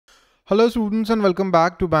Hello students and welcome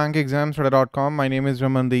back to bankexamstudy.com. My name is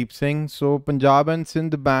Ramandeep Singh. So Punjab and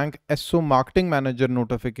Sindh Bank SO Marketing Manager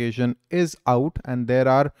notification is out and there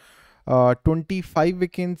are 25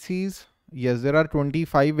 vacancies. Yes, there are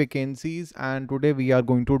 25 vacancies and today we are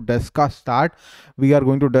going to discuss that. We are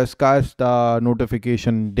going to discuss the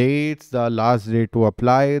notification dates, the last date to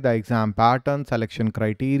apply, the exam pattern, selection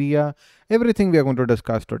criteria, everything we are going to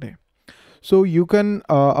discuss today. So you can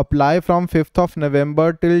apply from 5th of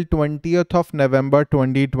November till 20th of November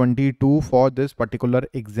 2022 for this particular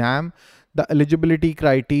exam. The eligibility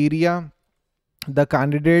criteria, the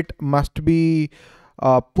candidate must be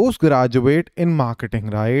postgraduate in marketing,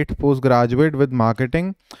 right? Postgraduate with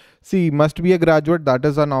marketing. See, must be a graduate. That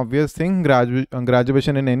is an obvious thing.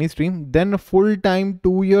 Graduation in any stream. Then full-time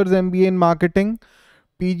 2 years MBA in marketing.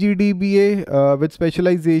 PGDBA with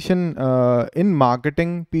specialization in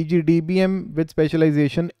marketing, PGDBM with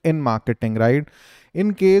specialization in marketing, right?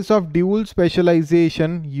 In case of dual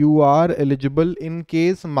specialization, you are eligible. In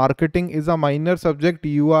case marketing is a minor subject,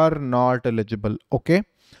 you are not eligible, okay?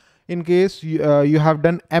 In case you have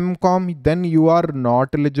done MCOM, then you are not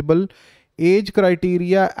eligible. Age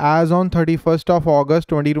criteria as on 31st of August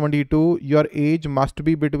 2022, your age must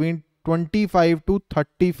be between 25 to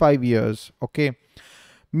 35 years, okay?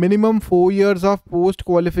 Minimum 4 years of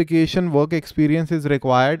post-qualification work experience is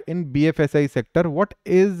required in BFSI sector. What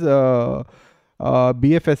is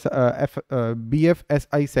BFSI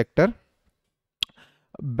sector?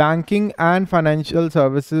 Banking, financial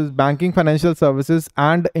services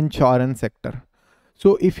and insurance sector.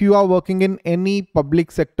 So if you are working in any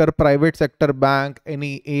public sector, private sector bank,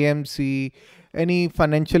 any AMC, any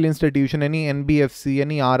financial institution, any NBFC,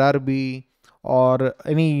 any RRB, or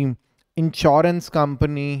any insurance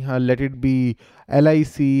company, let it be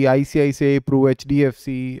LIC, ICICI, Pro,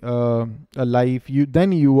 HDFC, Life,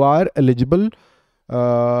 then you are eligible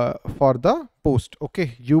for the post.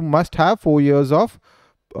 Okay, you must have 4 years of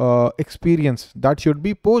experience. That should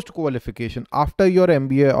be post qualification after your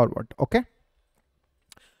MBA or what. Okay.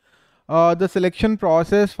 The selection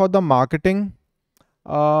process for the marketing,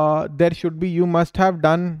 there should be, you must have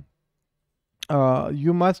done for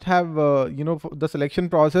the selection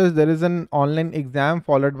process, there is an online exam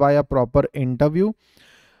followed by a proper interview.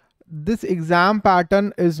 This exam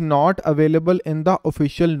pattern is not available in the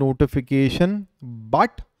official notification,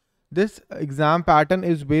 but this exam pattern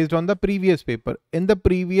is based on the previous paper. In the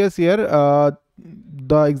previous year,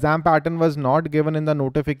 the exam pattern was not given in the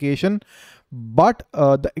notification, but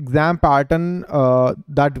the exam pattern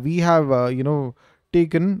that we have,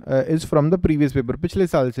 taken is from the previous paper. पिछले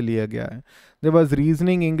साल से लिया गया है. There was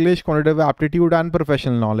reasoning, English, quantitative aptitude and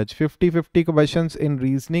professional knowledge. 50-50 questions in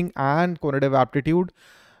reasoning and quantitative aptitude,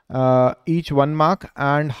 each 1 mark,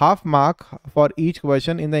 and half mark for each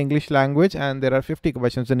question in the English language, and there are 50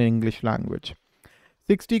 questions in English language.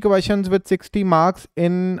 60 questions with 60 marks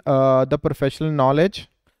in the professional knowledge.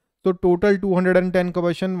 So total 210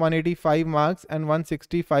 questions, 185 marks and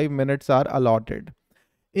 165 minutes are allotted.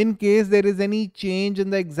 In case there is any change in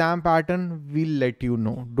the exam pattern, we'll let you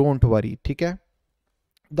know. Don't worry. Okay?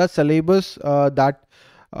 The syllabus for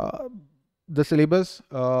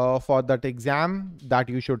that exam that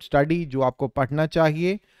you should study, जो आपको पढ़ना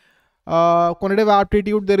चाहिए. Quantitative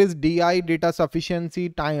aptitude, there is DI, data sufficiency,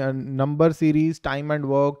 time, number series, time and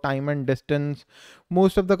work, time and distance.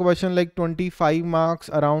 Most of the question like 25 marks,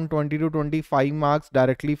 around 20 to 25 marks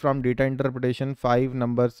directly from data interpretation, 5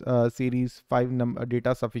 numbers series, 5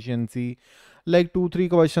 data sufficiency, like 2-3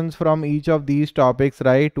 questions from each of these topics,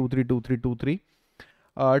 right? 2-3, 2-3,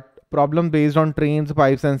 2-3. Problem based on trains,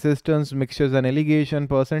 pipes and systems, mixtures and alligation,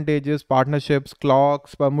 percentages, partnerships,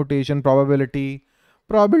 clocks, permutation, probability.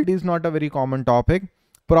 Probability is not a very common topic.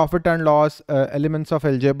 Profit and loss, elements of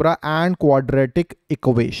algebra and quadratic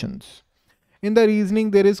equations. In the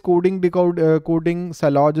reasoning, there is coding, coding,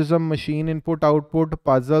 syllogism, machine input, output,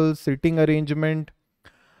 puzzles, sitting arrangement.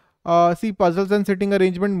 See, puzzles and sitting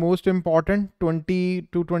arrangement, most important, 20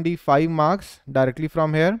 to 25 marks directly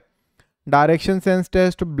from here. Direction sense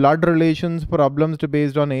test, blood relations, problems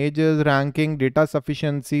based on ages, ranking, data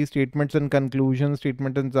sufficiency, statements and conclusions,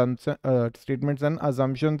 statements and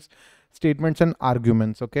assumptions, statements and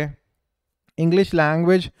arguments. Okay. English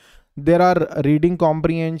language, there are reading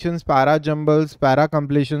comprehensions, para jumbles, para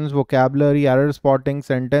completions, vocabulary, error spotting,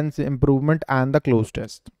 sentence improvement, and the cloze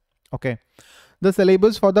test. Okay. The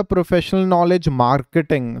syllabus for the professional knowledge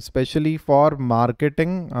marketing, especially for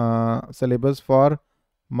marketing, syllabus for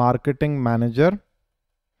marketing manager.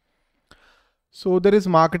 So there is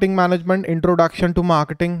marketing management, introduction to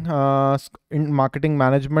marketing, in marketing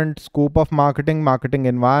management, scope of marketing, marketing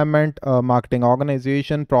environment, marketing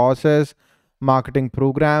organization, process, marketing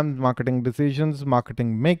programs, marketing decisions,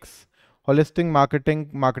 marketing mix, holistic marketing,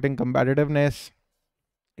 marketing competitiveness,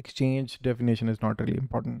 exchange definition is not really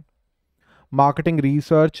important. Marketing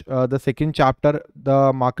research, the second chapter,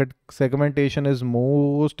 the market segmentation is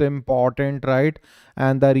most important, right?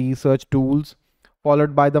 And the research tools,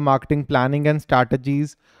 followed by the marketing planning and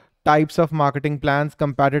strategies, types of marketing plans,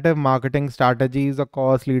 competitive marketing strategies, the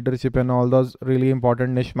cost leadership, and all those really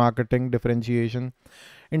important niche marketing differentiation,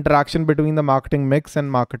 interaction between the marketing mix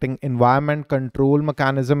and marketing environment, control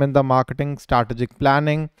mechanism in the marketing, strategic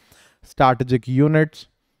planning, strategic units,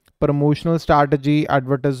 promotional strategy,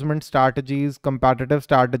 advertisement strategies, competitive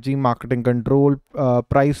strategy, marketing control,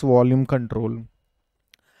 price volume control.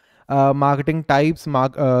 Marketing types,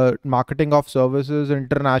 marketing of services,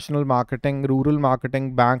 international marketing, rural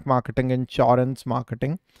marketing, bank marketing, insurance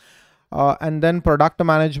marketing. And then product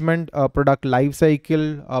management, product life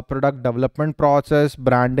cycle, product development process,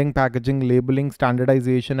 branding, packaging, labeling,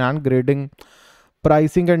 standardization, and grading,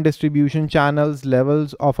 pricing and distribution channels,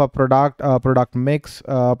 levels of a product, product mix,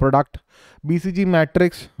 product BCG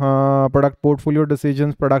metrics, product portfolio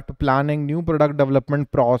decisions, product planning, new product development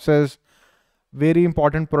process. Very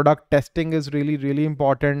important, product testing is really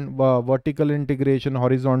important. Vertical integration,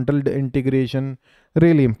 horizontal integration,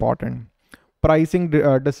 really important. Pricing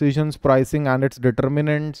decisions, pricing and its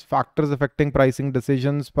determinants, factors affecting pricing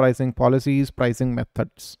decisions, pricing policies, pricing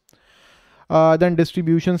methods. Then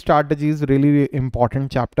distribution strategies, really important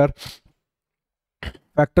chapter.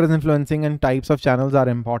 Factors influencing and types of channels are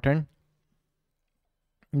important.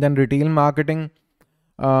 Then retail marketing,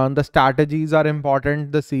 the strategies are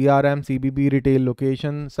important. The CRM, CBB, retail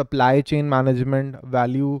location, supply chain management,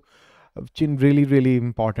 value chain, really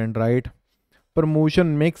important, right?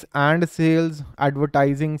 Promotion mix and sales,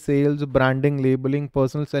 advertising, sales, branding, labeling,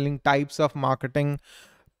 personal selling, types of marketing,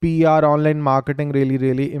 PR, online marketing,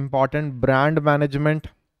 really important. Brand management,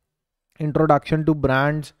 introduction to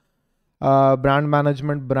brands, brand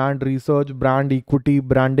management, brand research, brand equity,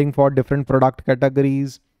 branding for different product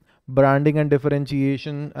categories, branding and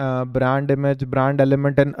differentiation, brand image, brand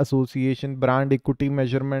element and association, brand equity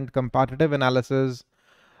measurement, competitive analysis,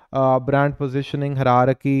 brand positioning,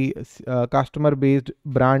 hierarchy, customer based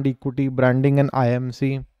brand equity, branding and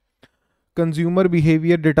IMC. Consumer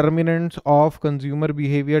behavior, determinants of consumer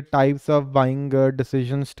behavior, types of buying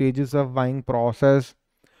decisions, stages of buying process,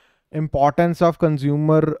 importance of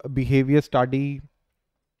consumer behavior study,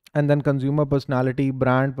 and then consumer personality,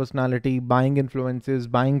 brand personality, buying influences,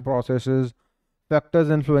 buying processes, factors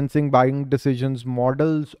influencing buying decisions,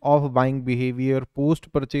 models of buying behavior, post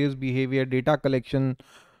purchase behavior, data collection,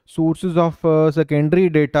 sources of secondary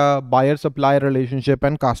data, buyer supplier relationship,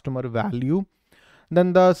 and customer value.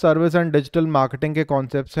 Then the service and digital marketing के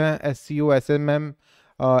concepts हैं SEO, SMM,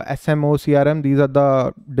 SMO, CRM. These are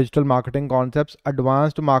the digital marketing concepts.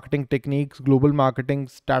 Advanced marketing techniques, global marketing,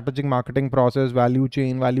 strategic marketing process, value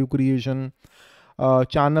chain, value creation,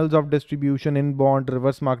 channels of distribution, inbound,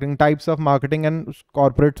 reverse marketing, types of marketing, and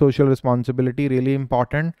corporate social responsibility, really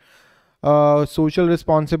important. Social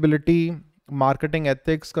responsibility, marketing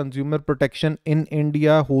ethics, consumer protection in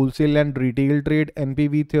India, wholesale and retail trade,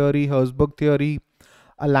 NPV theory, Herzberg theory,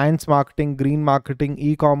 alliance marketing, green marketing,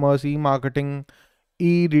 e-commerce, e-marketing,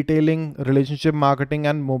 e-retailing, relationship marketing,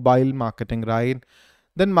 and mobile marketing, right?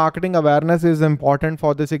 Then marketing awareness is important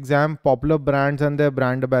for this exam. Popular brands and their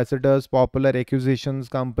brand ambassadors, popular acquisitions,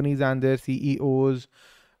 companies and their CEOs,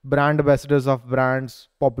 brand ambassadors of brands,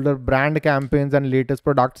 popular brand campaigns, and latest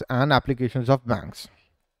products and applications of banks.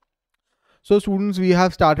 So students, we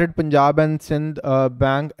have started Punjab and Sindh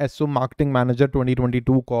Bank SO Marketing Manager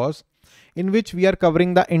 2022 course, in which we are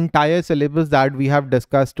covering the entire syllabus that we have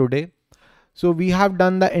discussed today. So we have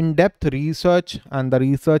done the in-depth research, and the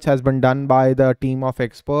research has been done by the team of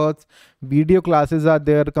experts. Video classes are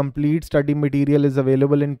there, complete study material is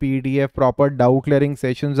available in PDF, proper doubt clearing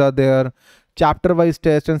sessions are there, chapter wise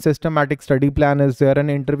test and systematic study plan is there, and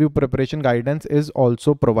interview preparation guidance is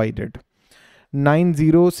also provided.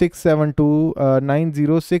 90672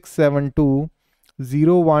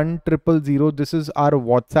 01000. This is our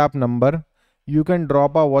WhatsApp number. You can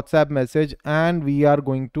drop a WhatsApp message and we are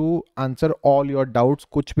going to answer all your doubts.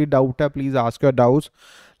 Kuch bhi doubt hai, please ask your doubts.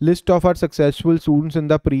 List of our successful students in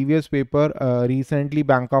the previous paper, recently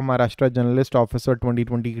Bank of Maharashtra Journalist Officer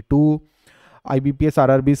 2022, IBPS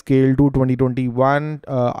RRB Scale 2 2021,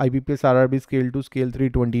 IBPS RRB Scale 2 Scale 3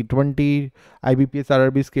 2020, IBPS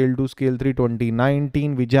RRB Scale 2 Scale 3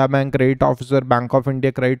 2019, Vijaya Bank Credit Officer, Bank of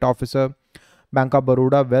India Credit Officer, Bank of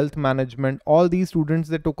Baroda Wealth Management. All these students,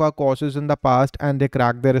 they took our courses in the past and they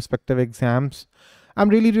cracked their respective exams. I'm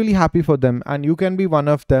really happy for them, and you can be one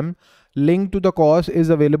of them. Link to the course is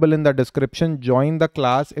available in the description. Join the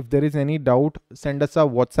class. If there is any doubt, send us a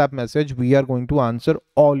WhatsApp message. We are going to answer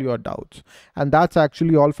all your doubts. And that's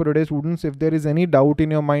actually all for today, students. If there is any doubt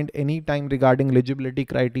in your mind anytime regarding eligibility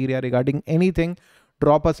criteria, regarding anything,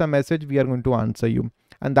 drop us a message. We are going to answer you.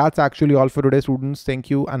 And that's actually all for today, students. Thank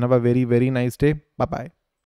you and have a very, very nice day. Bye-bye.